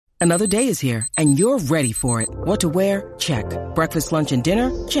Another day is here, and you're ready for it. What to wear? Check. Breakfast, lunch, and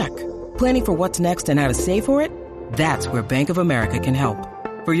dinner? Check. Planning for what's next and how to save for it? That's where Bank of America can help.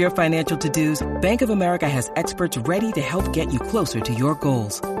 For your financial to-dos, Bank of America has experts ready to help get you closer to your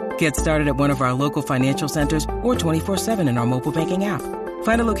goals. Get started at one of our local financial centers or 24/7 in our mobile banking app.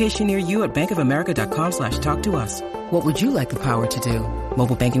 Find a location near you at bankofamerica.com/talktous. What would you like the power to do?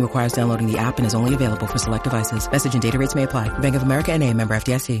 Mobile banking requires downloading the app and is only available for select devices. Message and data rates may apply. Bank of America N.A., member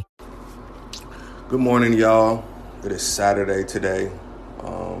FDIC. Good morning, y'all. It is Saturday today.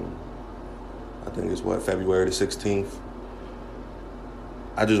 I think it's February the 16th.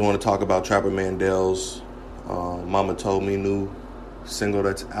 I just want to talk about Trapperman Dell's Momma Told Me new single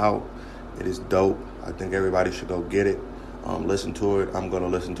that's out. It is dope. I think everybody should go get it. Listen to it. I'm going to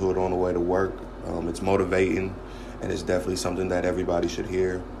listen to it on the way to work. It's motivating, and it's definitely something that everybody should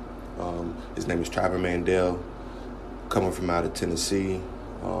hear. His name is Trapperman Dell, coming from out of Tennessee,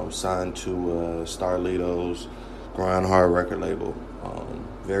 signed to Starlito's Grind Hard record label.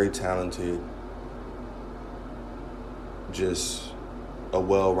 Very talented, just a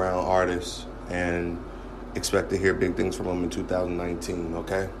well-rounded artist, and expect to hear big things from him in 2019,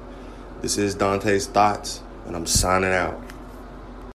 okay? This is Dante's Thoughts, and I'm signing out.